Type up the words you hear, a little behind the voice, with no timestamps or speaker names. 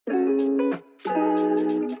I'm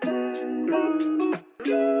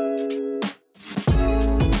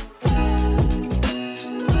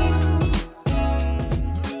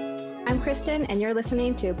Kristen, and you're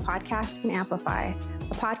listening to Podcast and Amplify,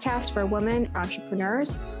 a podcast for women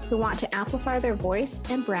entrepreneurs who want to amplify their voice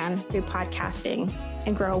and brand through podcasting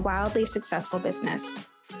and grow a wildly successful business.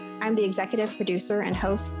 I'm the executive producer and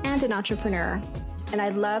host and an entrepreneur, and I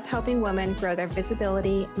love helping women grow their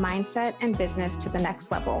visibility, mindset, and business to the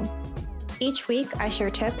next level. Each week, I share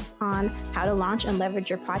tips on how to launch and leverage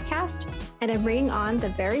your podcast, and I'm bringing on the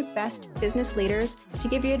very best business leaders to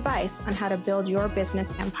give you advice on how to build your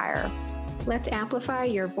business empire. Let's amplify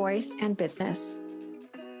your voice and business.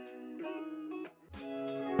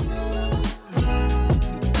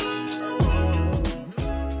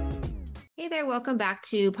 Hey there, welcome back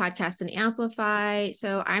to Podcast and Amplify.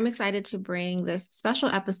 So I'm excited to bring this special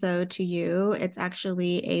episode to you. It's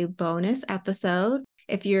actually a bonus episode.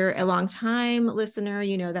 If you're a long-time listener,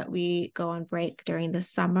 you know that we go on break during the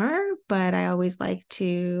summer, but I always like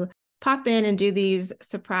to pop in and do these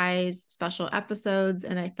surprise special episodes.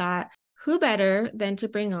 And I thought, who better than to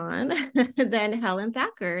bring on than Helen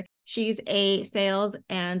Thacker? She's a sales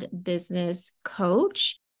and business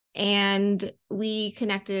coach. And we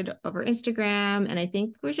connected over Instagram, and I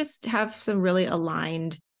think we just have a really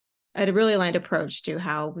aligned approach to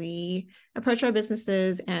how we approach our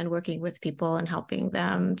businesses and working with people and helping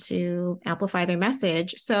them to amplify their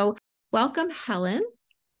message. So welcome, Helen.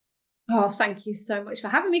 Oh, thank you so much for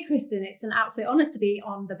having me, Kristen. It's an absolute honor to be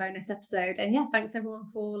on the bonus episode. And yeah, thanks everyone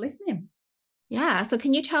for listening. Yeah. So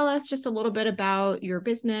can you tell us just a little bit about your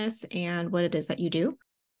business and what it is that you do?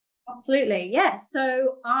 Absolutely. Yes.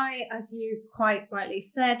 So as you quite rightly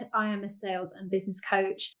said, I am a sales and business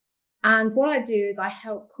coach. And what I do is I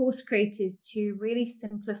help course creators to really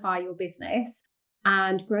simplify your business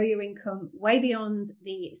and grow your income way beyond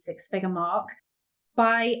the six-figure mark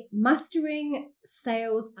by mastering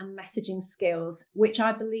sales and messaging skills, which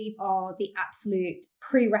I believe are the absolute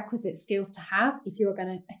prerequisite skills to have if you're going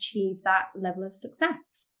to achieve that level of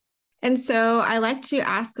success. And so I like to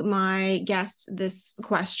ask my guests this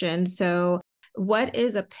question. So what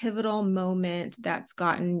is a pivotal moment that's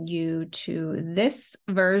gotten you to this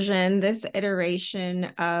version, this iteration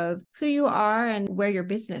of who you are and where your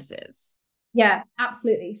business is? Yeah,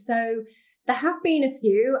 absolutely. So there have been a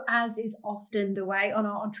few, as is often the way on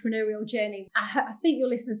our entrepreneurial journey. I think your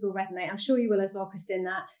listeners will resonate. I'm sure you will as well, Kristen,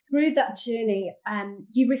 that through that journey,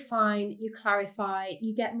 you refine, you clarify,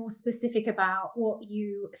 you get more specific about what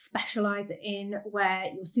you specialize in, where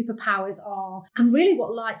your superpowers are, and really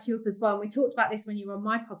what lights you up as well. And we talked about this when you were on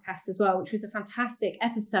my podcast as well, which was a fantastic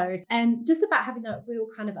episode. And just about having that real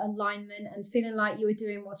kind of alignment and feeling like you were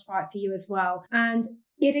doing what's right for you as well. And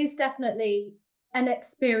it is definitely an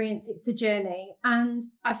experience, it's a journey. And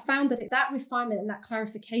I found that refinement and that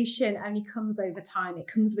clarification only comes over time. It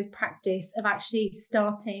comes with practice of actually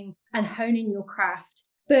starting and honing your craft.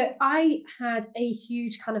 But I had a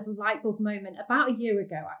huge kind of light bulb moment about a year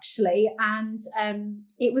ago, actually. And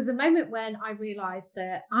it was a moment when I realized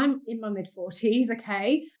that I'm in my mid-40s,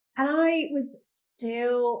 okay? And I was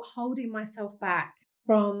still holding myself back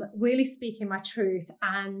from really speaking my truth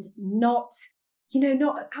and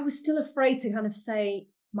I was still afraid to kind of say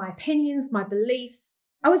my opinions, my beliefs.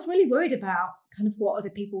 I was really worried about kind of what other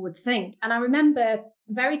people would think. And I remember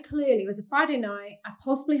very clearly, it was a Friday night. I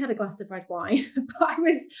possibly had a glass of red wine, but I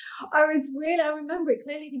remember it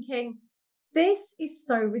clearly thinking, this is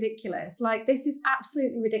so ridiculous. Like, this is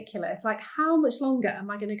absolutely ridiculous. Like, how much longer am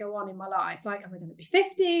I going to go on in my life? Like, am I going to be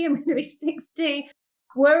 50? Am I going to be 60?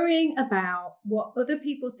 Worrying about what other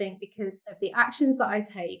people think because of the actions that I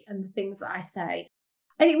take and the things that I say.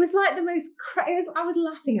 And it was like the most I was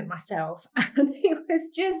laughing at myself, and it was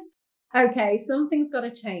just, okay, something's got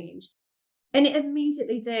to change. And it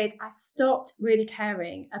immediately did. I stopped really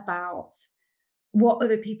caring about what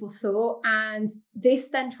other people thought. And this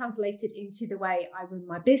then translated into the way I run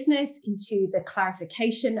my business, into the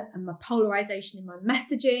clarification and my polarization in my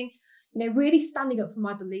messaging, really standing up for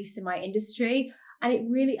my beliefs in my industry. And it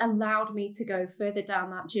really allowed me to go further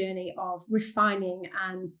down that journey of refining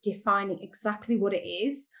and defining exactly what it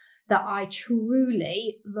is that I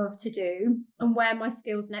truly love to do and where my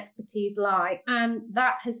skills and expertise lie. And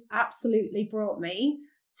that has absolutely brought me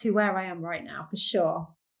to where I am right now, for sure.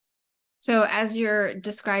 So as you're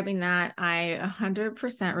describing that, I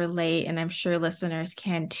 100% relate, and I'm sure listeners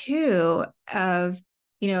can too, of,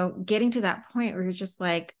 getting to that point where you're just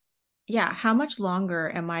like, yeah, how much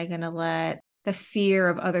longer am I going to let the fear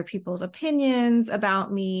of other people's opinions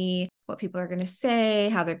about me, what people are going to say,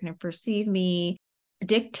 how they're going to perceive me,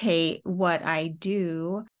 dictate what I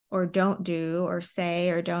do? or don't do or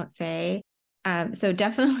say or don't say. So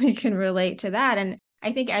definitely can relate to that. And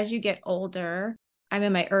I think as you get older, I'm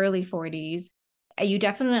in my early 40s, you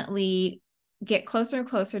definitely get closer and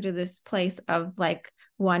closer to this place of like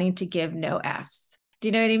wanting to give no Fs. Do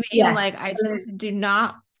you know what I mean? Yeah. Like, I just do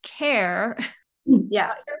not care Yeah.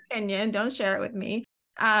 about your opinion. Don't share it with me.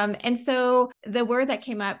 And so the word that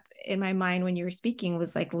came up in my mind when you were speaking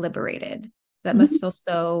was like liberated. That must feel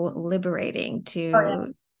so liberating Oh, yeah.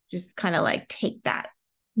 to just kind of like take that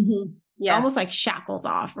Yeah. almost like shackles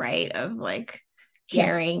off, right? Of like Yeah.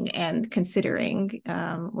 caring and considering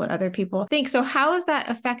what other people think. So how has that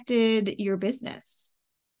affected your business?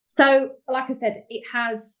 So, like I said, it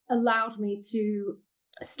has allowed me to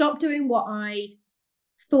stop doing what I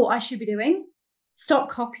thought I should be doing, stop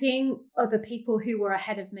copying other people who were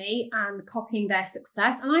ahead of me and copying their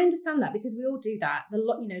success. And I understand that because we all do that.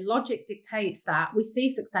 Logic dictates that we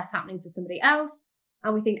see success happening for somebody else,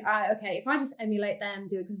 and we think, okay, if I just emulate them,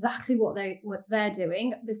 do exactly what they're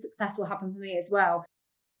doing, the success will happen for me as well.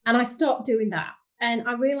 And I stopped doing that. And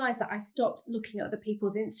I realized that I stopped looking at other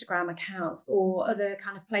people's Instagram accounts or other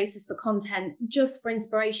kind of places for content just for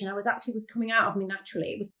inspiration. Was coming out of me naturally.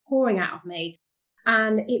 It was pouring out of me.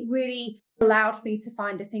 And it really allowed me to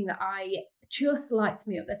find a thing that I just lights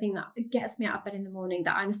me up, the thing that gets me out of bed in the morning,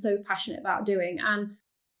 that I'm so passionate about doing. And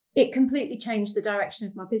it completely changed the direction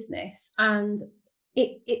of my business. And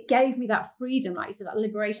it gave me that freedom, like you said, that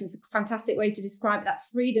liberation is a fantastic way to describe it, that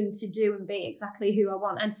freedom to do and be exactly who I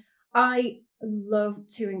want. And I love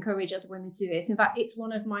to encourage other women to do this. In fact, it's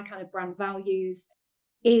one of my kind of brand values,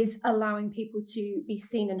 is allowing people to be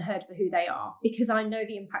seen and heard for who they are, because I know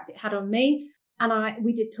the impact it had on me. And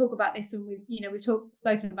we did talk about this when we've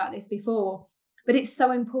spoken about this before, but it's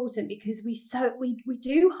so important because we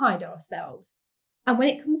do hide ourselves. And when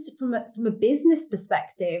it comes to, from a business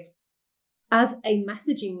perspective, as a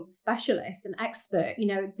messaging specialist and expert,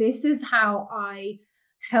 this is how I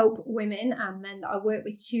help women and men that I work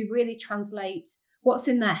with to really translate what's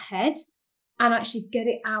in their head and actually get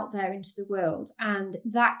it out there into the world. And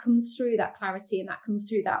that comes through that clarity, and that comes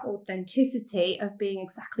through that authenticity of being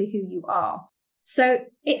exactly who you are. So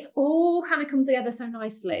it's all kind of come together so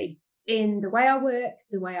nicely in the way I work,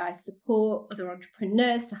 the way I support other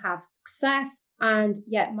entrepreneurs to have success, and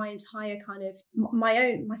yet my entire kind of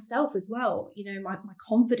myself as well, my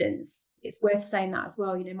confidence. It's worth saying that as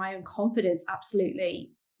well, my own confidence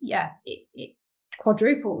absolutely, it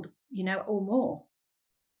quadrupled, or more.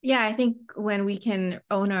 Yeah, I think when we can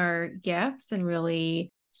own our gifts and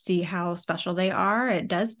really see how special they are, it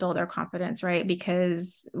does build our confidence, right?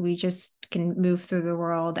 Because we just can move through the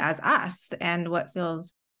world as us and what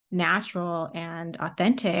feels natural and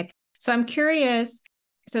authentic. So I'm curious,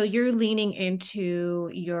 so you're leaning into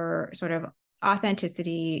your sort of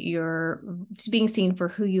authenticity, you're being seen for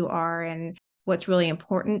who you are and what's really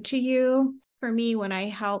important to you. For me, when I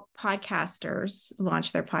help podcasters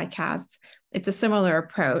launch their podcasts, it's a similar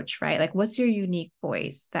approach, right? Like, what's your unique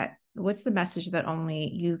voice? What's the message that only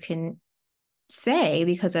you can say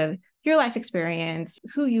because of your life experience,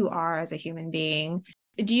 who you are as a human being?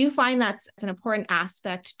 Do you find that's an important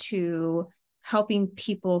aspect to helping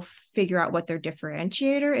people figure out what their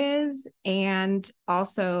differentiator is? And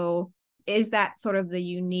also, is that sort of the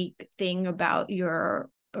unique thing about your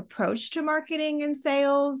approach to marketing and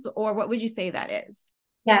sales? Or what would you say that is?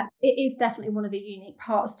 Yeah, it is definitely one of the unique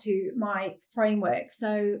parts to my framework.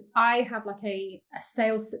 So I have like a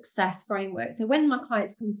sales success framework. So when my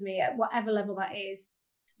clients come to me at whatever level that is,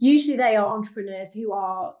 usually they are entrepreneurs who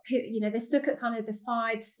are, they're stuck at kind of the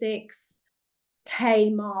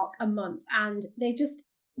 5-6K mark a month, and they're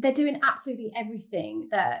doing absolutely everything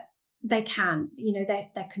that they can.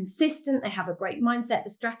 They're consistent, they have a great mindset,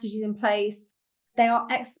 the strategies in place. They are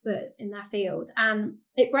experts in their field, and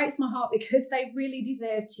it breaks my heart because they really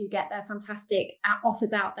deserve to get their fantastic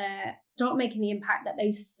offers out there, start making the impact that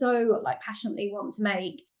they so passionately want to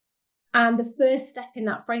make. And the first step in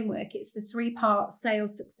that framework, it's the 3-part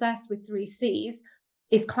sales success with 3 C's,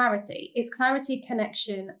 is clarity. It's clarity,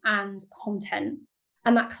 connection, and content.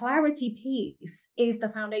 And that clarity piece is the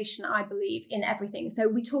foundation, I believe, in everything. So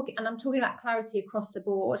I'm talking about clarity across the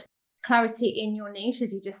board. Clarity in your niche,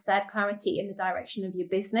 as you just said, clarity in the direction of your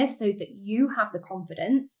business so that you have the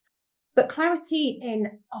confidence, but clarity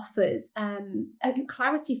in offers,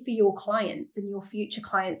 clarity for your clients and your future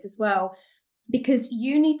clients as well, because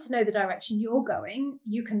you need to know the direction you're going.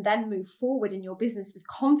 You can then move forward in your business with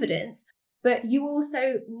confidence, but you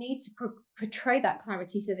also need to portray that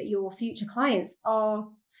clarity so that your future clients are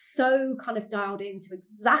so kind of dialed into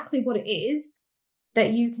exactly what it is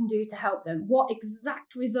that you can do to help them, what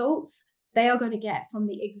exact results they are going to get from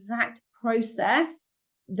the exact process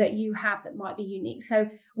that you have that might be unique. So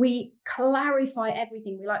we clarify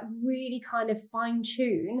everything. We like really kind of fine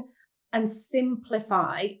tune and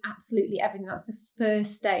simplify absolutely everything. That's the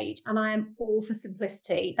first stage. And I am all for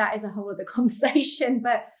simplicity. That is a whole other conversation,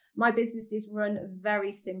 but my business is run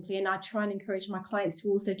very simply, and I try and encourage my clients to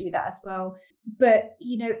also do that as well. But,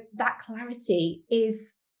 that clarity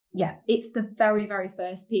is, it's the very, very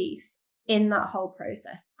first piece in that whole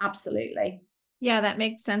process. Absolutely. Yeah, that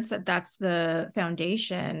makes sense that that's the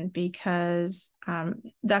foundation, because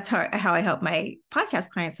that's how I help my podcast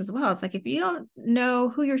clients as well. It's like, if you don't know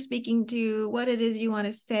who you're speaking to, what it is you want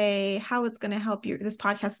to say, how it's going to help you, this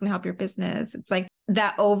podcast is going to help your business. It's like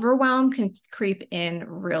that overwhelm can creep in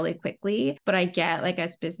really quickly. But I get, like,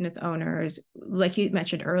 as business owners, like you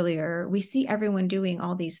mentioned earlier, we see everyone doing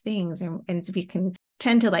all these things, and we can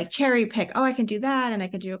tend to like cherry pick. Oh, I can do that, and I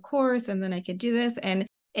could do a course, and then I could do this. And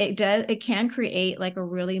it can create like a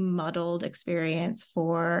really muddled experience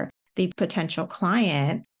for the potential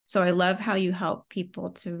client. So I love how you help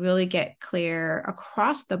people to really get clear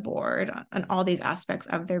across the board on all these aspects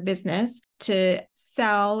of their business to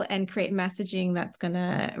sell and create messaging that's going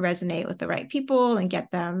to resonate with the right people and get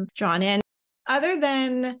them drawn in. Other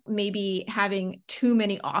than maybe having too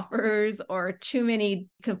many offers or too many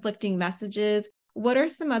conflicting messages, what are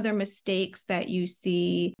some other mistakes that you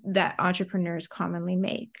see that entrepreneurs commonly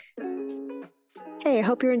make? Hey, I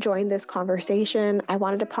hope you're enjoying this conversation. I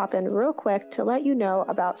wanted to pop in real quick to let you know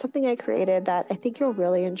about something I created that I think you'll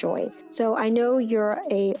really enjoy. So I know you're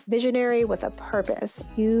a visionary with a purpose.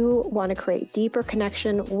 You want to create deeper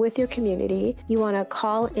connection with your community. You want to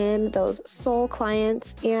call in those soul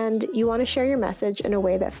clients, and you want to share your message in a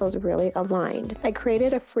way that feels really aligned. I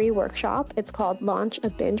created a free workshop. It's called Launch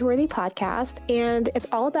a Binge-Worthy Podcast, and it's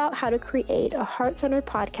all about how to create a heart-centered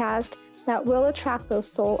podcast that will attract those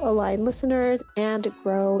soul-aligned listeners and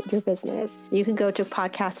grow your business. You can go to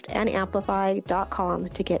podcastandamplify.com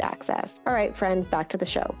to get access. All right, friend, back to the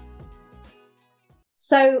show.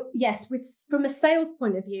 So yes, from a sales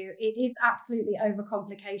point of view, it is absolutely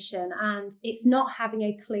overcomplication, and it's not having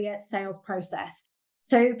a clear sales process.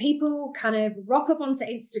 So people kind of rock up onto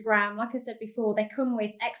Instagram. Like I said before, they come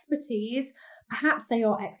with expertise. Perhaps they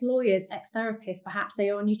are ex-lawyers, ex-therapists, perhaps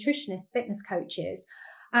they are nutritionists, fitness coaches.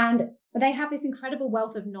 And they have this incredible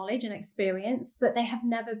wealth of knowledge and experience, but they have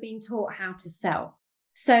never been taught how to sell.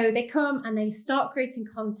 So they come and they start creating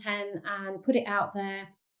content and put it out there,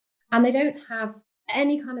 and they don't have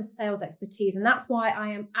any kind of sales expertise. And that's why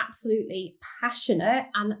I am absolutely passionate,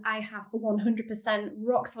 and I have a 100%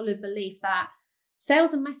 rock solid belief that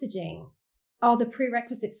sales and messaging are the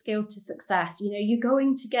prerequisite skills to success. You're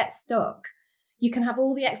going to get stuck. You can have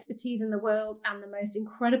all the expertise in the world and the most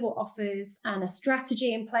incredible offers and a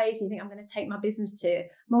strategy in place. You think, I'm going to take my business to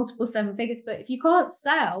multiple seven figures. But if you can't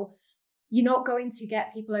sell, you're not going to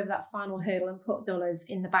get people over that final hurdle and put dollars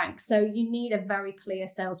in the bank. So you need a very clear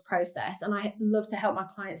sales process. And I love to help my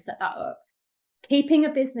clients set that up. Keeping a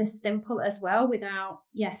business simple as well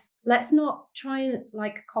let's not try and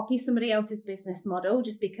like copy somebody else's business model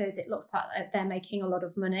just because it looks like they're making a lot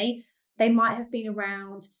of money. They might have been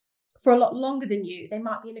around for a lot longer than you. They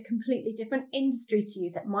might be in a completely different industry to you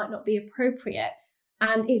that might not be appropriate.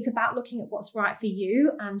 And it's about looking at what's right for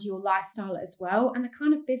you and your lifestyle as well, and the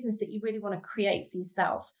kind of business that you really want to create for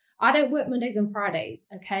yourself. I don't work Mondays and Fridays,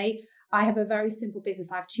 okay? I have a very simple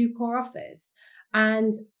business. I have 2 core offers,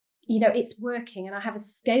 and it's working, and I have a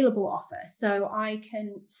scalable offer. So I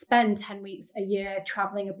can spend 10 weeks a year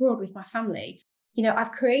traveling abroad with my family.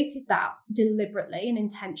 I've created that deliberately and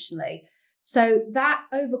intentionally. So that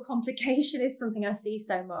overcomplication is something I see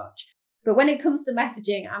so much. But when it comes to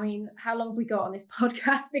messaging, I mean, how long have we got on this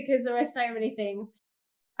podcast? Because there are so many things.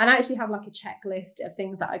 And I actually have like a checklist of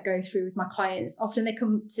things that I go through with my clients. Often they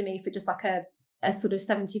come to me for just like a sort of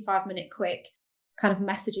 75-minute quick kind of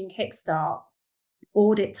messaging kickstart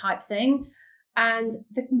audit type thing. And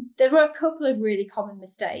there are a couple of really common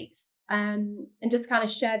mistakes. And just kind of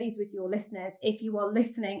share these with your listeners if you are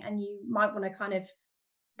listening, and you might want to kind of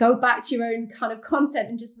go back to your own kind of content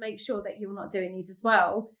and just make sure that you're not doing these as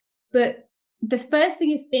well. But the first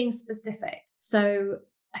thing is being specific. So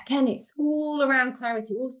again, it's all around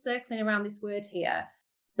clarity, all circling around this word here.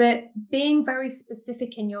 But being very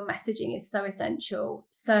specific in your messaging is so essential.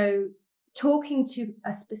 So talking to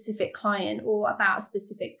a specific client or about a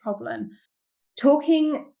specific problem,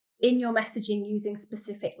 talking in your messaging using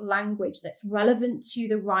specific language that's relevant to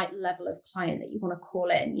the right level of client that you want to call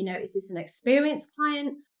in. Is this an experienced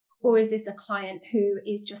client, or is this a client who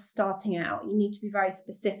is just starting out? You need to be very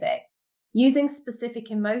specific. Using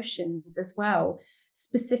specific emotions as well.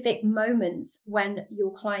 specific moments when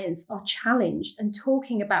your clients are challenged and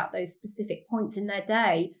talking about those specific points in their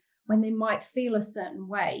day when they might feel a certain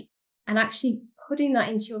way, and actually putting that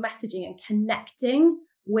into your messaging and connecting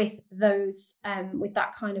with those, with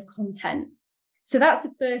that kind of content. So that's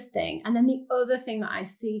the first thing. And then the other thing that I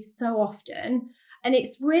see so often, and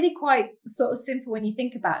it's really quite sort of simple when you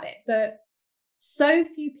think about it, but so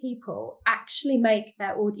few people actually make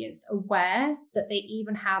their audience aware that they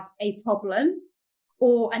even have a problem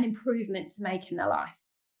or an improvement to make in their life.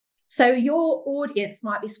 So your audience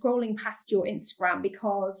might be scrolling past your Instagram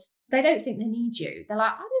because they don't think they need you. They're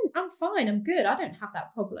like, I'm fine, I'm good, I don't have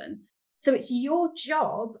that problem. So it's your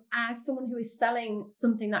job as someone who is selling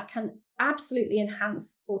something that can absolutely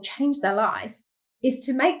enhance or change their life, is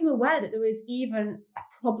to make them aware that there is even a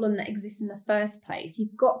problem that exists in the first place.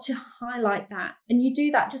 You've got to highlight that. And you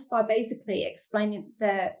do that just by basically explaining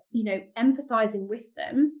empathizing with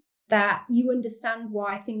them, that you understand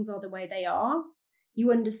why things are the way they are.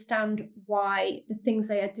 You understand why the things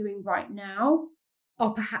they are doing right now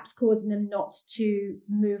are perhaps causing them not to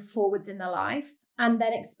move forwards in their life, and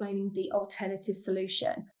then explaining the alternative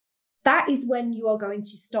solution. That is when you are going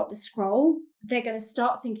to stop the scroll. They're going to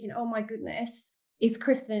start thinking, oh my goodness, is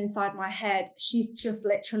Kristen inside my head? She's just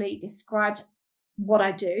literally described what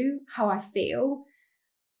I do, how I feel.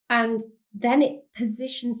 And then it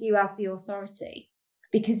positions you as the authority,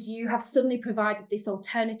 because you have suddenly provided this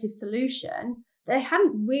alternative solution they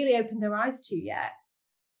hadn't really opened their eyes to yet.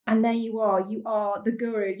 And there you are the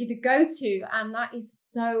guru, you're the go-to. And that is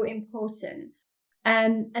so important.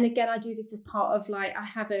 And again, I do this as part of, like, I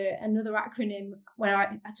have another acronym where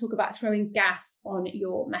I talk about throwing gas on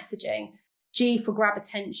your messaging. G for grab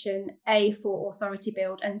attention, A for authority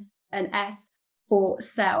build, and S for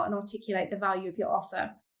sell and articulate the value of your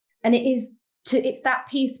offer. And it's that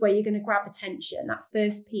piece where you're going to grab attention, that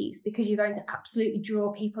first piece, because you're going to absolutely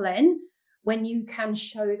draw people in when you can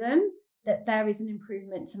show them that there is an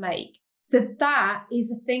improvement to make. So that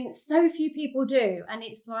is a thing that so few people do. And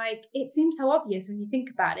it's like, it seems so obvious when you think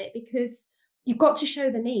about it, because you've got to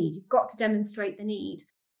show the need, you've got to demonstrate the need.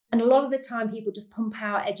 And a lot of the time people just pump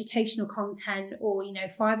out educational content or,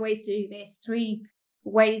 5 ways to do this, 3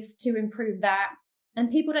 ways to improve that.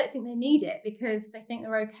 And people don't think they need it because they think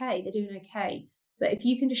they're okay, they're doing okay. But if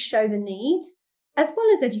you can just show the need, as well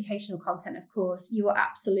as educational content, of course, you will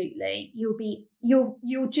absolutely,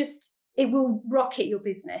 it will rocket your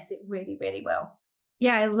business. It really, really will.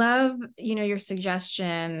 Yeah, I love, your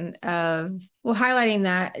suggestion of, highlighting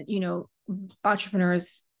that,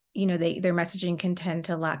 entrepreneurs, their messaging can tend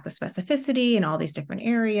to lack the specificity in all these different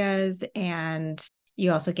areas. And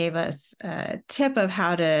you also gave us a tip of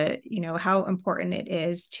how to, how important it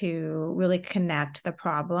is to really connect the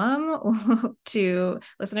problem to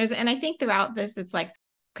listeners. And I think throughout this, it's like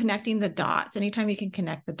connecting the dots. Anytime you can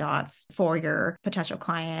connect the dots for your potential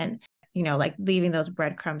client, like leaving those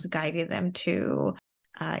breadcrumbs, guiding them to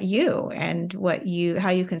you and how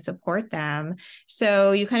you can support them.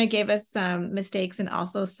 So you kind of gave us some mistakes and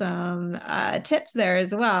also some tips there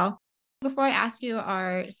as well. Before I ask you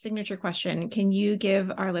our signature question, can you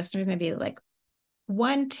give our listeners maybe like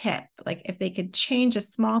one tip, like if they could change a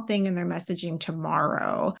small thing in their messaging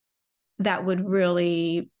tomorrow that would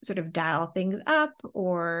really sort of dial things up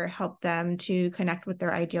or help them to connect with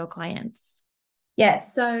their ideal clients? Yeah,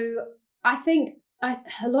 so I think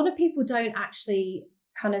a lot of people don't actually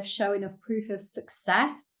kind of show enough proof of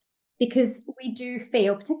success, because we do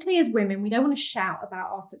feel, particularly as women, we don't want to shout about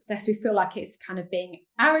our success. We feel like it's kind of being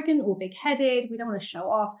arrogant or big-headed. We don't want to show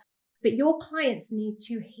off. But your clients need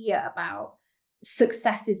to hear about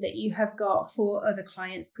successes that you have got for other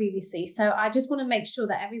clients previously. So I just want to make sure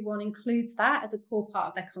that everyone includes that as a core part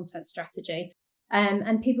of their content strategy.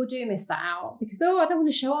 And people do miss that out because, I don't want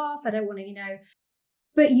to show off. I don't want to,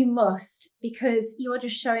 but you must, because you are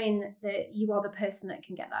just showing that you are the person that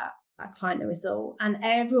can get that client the result. And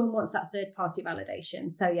everyone wants that third-party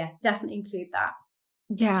validation. So yeah, definitely include that.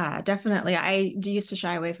 Yeah, definitely. I used to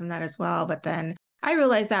shy away from that as well. But then I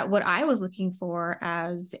realized that what I was looking for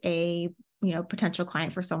as a, potential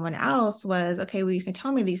client for someone else was, okay, well, you can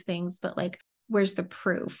tell me these things, but like, where's the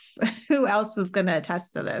proof? Who else is going to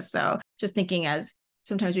attest to this? So just thinking, as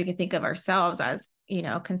sometimes we can think of ourselves as,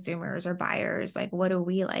 consumers or buyers, like, what do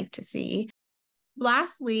we like to see?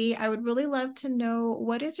 Lastly, I would really love to know,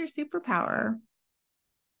 what is your superpower?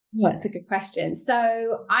 Well, that's a good question.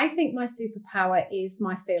 So I think my superpower is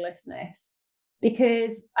my fearlessness,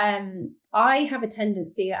 because I have a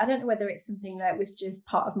tendency, I don't know whether it's something that was just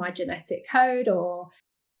part of my genetic code, or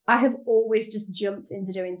I have always just jumped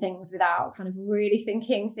into doing things without kind of really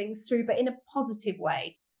thinking things through, but in a positive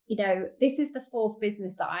way. this is the 4th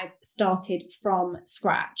business that I've started from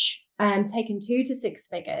scratch, taken 2 to 6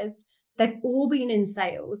 figures. They've all been in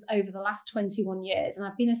sales over the last 21 years. And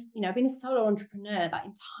I've been a solo entrepreneur that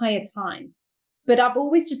entire time. But I've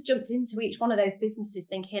always just jumped into each one of those businesses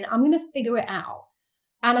thinking, I'm going to figure it out.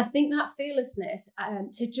 And I think that fearlessness,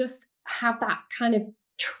 to just have that kind of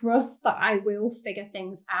trust that I will figure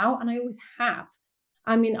things out. And I always have.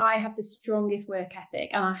 I mean, I have the strongest work ethic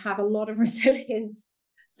and I have a lot of resilience.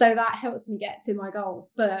 So that helps me get to my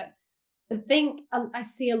goals. But I think I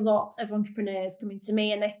see a lot of entrepreneurs coming to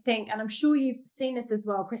me and they think, and I'm sure you've seen this as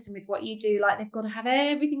well, Kristen, with what you do, like they've got to have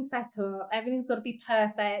everything set up. Everything's got to be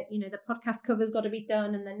perfect. The podcast cover's got to be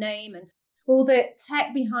done and the name and all the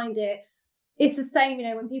tech behind it. It's the same,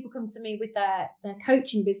 when people come to me with their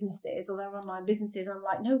coaching businesses or their online businesses, I'm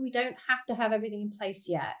like, no, we don't have to have everything in place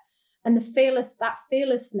yet. And that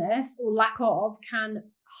fearlessness or lack of can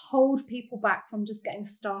hold people back from just getting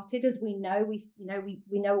started. As we know, we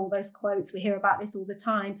know all those quotes, we hear about this all the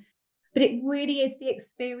time, but it really is the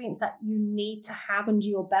experience that you need to have under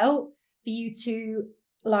your belt for you to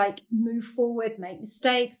move forward, make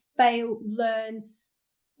mistakes, fail, learn.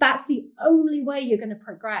 That's the only way you're going to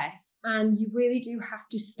progress. And you really do have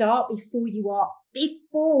to start way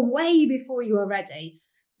before you are ready.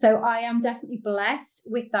 So I am definitely blessed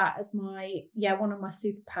with that as one of my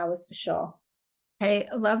superpowers for sure. I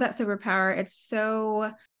love that superpower. It's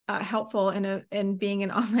so helpful in being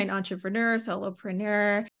an online entrepreneur,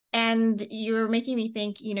 solopreneur. And you're making me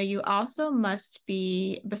think, you also must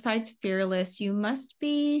be, besides fearless, you must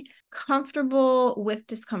be comfortable with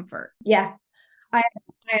discomfort. Yeah, I am.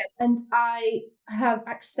 And I have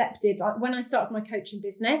accepted, when I started my coaching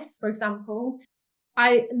business, for example,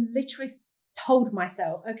 I literally told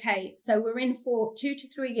myself, okay, so we're in for 2 to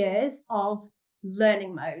 3 years of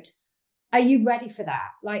learning mode. Are you ready for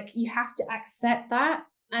that? You have to accept that.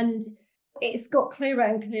 And it's got clearer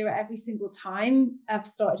and clearer every single time I've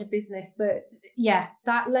started a business. But yeah,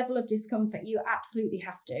 that level of discomfort, you absolutely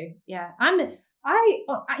have to. Yeah.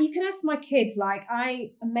 You can ask my kids,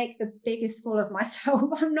 I make the biggest fool of myself.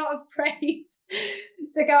 I'm not afraid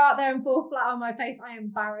to go out there and fall flat on my face. I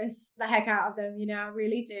embarrass the heck out of them. I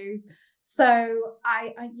really do. So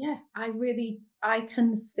I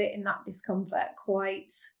can sit in that discomfort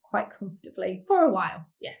quite comfortably for a while.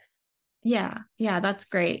 Yes. Yeah, that's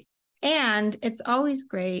great. And it's always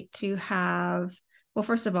great to have, well,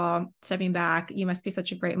 first of all, stepping back, you must be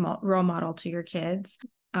such a great role model to your kids,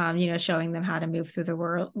 showing them how to move through the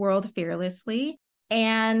world fearlessly,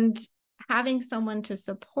 and having someone to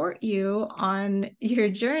support you on your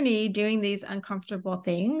journey doing these uncomfortable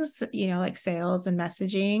things, like sales and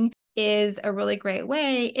messaging, is a really great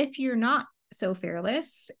way if you're not so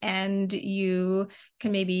fearless and you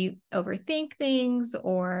can maybe overthink things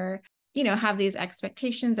or, have these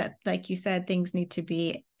expectations that, like you said,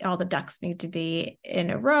 all the ducks need to be in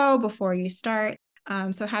a row before you start.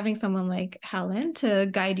 So having someone like Helen to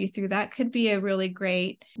guide you through that could be a really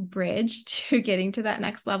great bridge to getting to that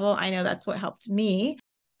next level. I know that's what helped me.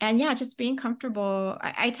 And yeah, just being comfortable.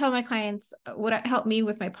 I tell my clients what helped me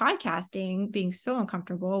with my podcasting being so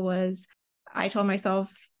uncomfortable was I told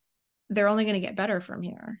myself they're only going to get better from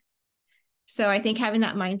here. So I think having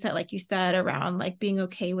that mindset, like you said, around being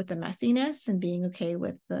okay with the messiness and being okay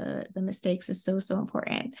with the mistakes is so, so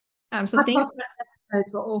important. So thank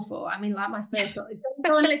episodes were awful. I mean, my first, go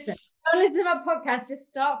and listen. Don't listen to my podcast. Just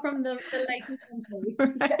start from the latest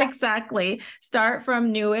one. Right, exactly. Start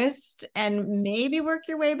from newest and maybe work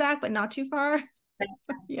your way back, but not too far.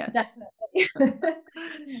 Yeah, definitely.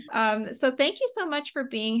 So thank you so much for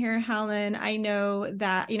being here, Helen. I know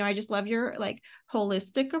that, I just love your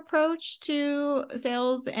holistic approach to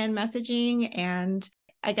sales and messaging. And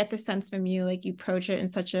I get the sense from you, you approach it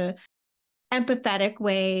in such a empathetic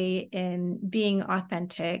way in being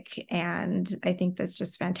authentic. And I think that's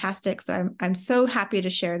just fantastic. So I'm so happy to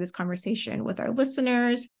share this conversation with our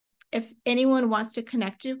listeners. If anyone wants to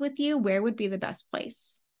connect with you, where would be the best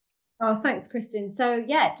place? Oh, thanks, Kristen. So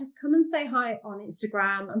yeah, just come and say hi on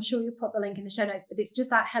Instagram. I'm sure you'll put the link in the show notes, but it's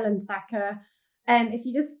just at Helen Thacker. If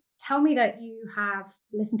you just tell me that you have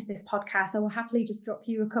listened to this podcast, I will happily just drop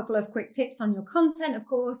you a couple of quick tips on your content, of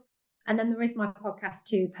course. And then there is my podcast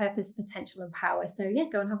too, Purpose, Potential and Power. So yeah,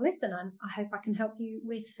 go and have a listen. And I hope I can help you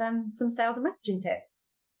with some sales and messaging tips.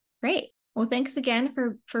 Great. Well, thanks again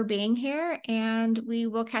for being here, and we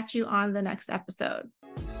will catch you on the next episode.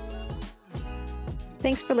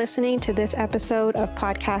 Thanks for listening to this episode of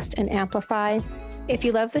Podcast and Amplify. If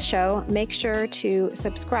you love the show, make sure to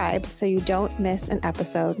subscribe so you don't miss an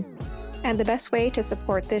episode. And the best way to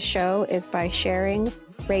support this show is by sharing,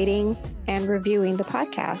 rating, and reviewing the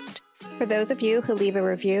podcast. For those of you who leave a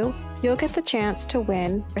review, you'll get the chance to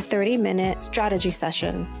win a 30-minute strategy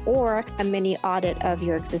session or a mini audit of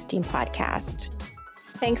your existing podcast.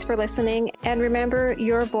 Thanks for listening, and remember,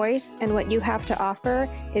 your voice and what you have to offer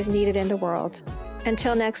is needed in the world.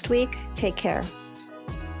 Until next week, take care.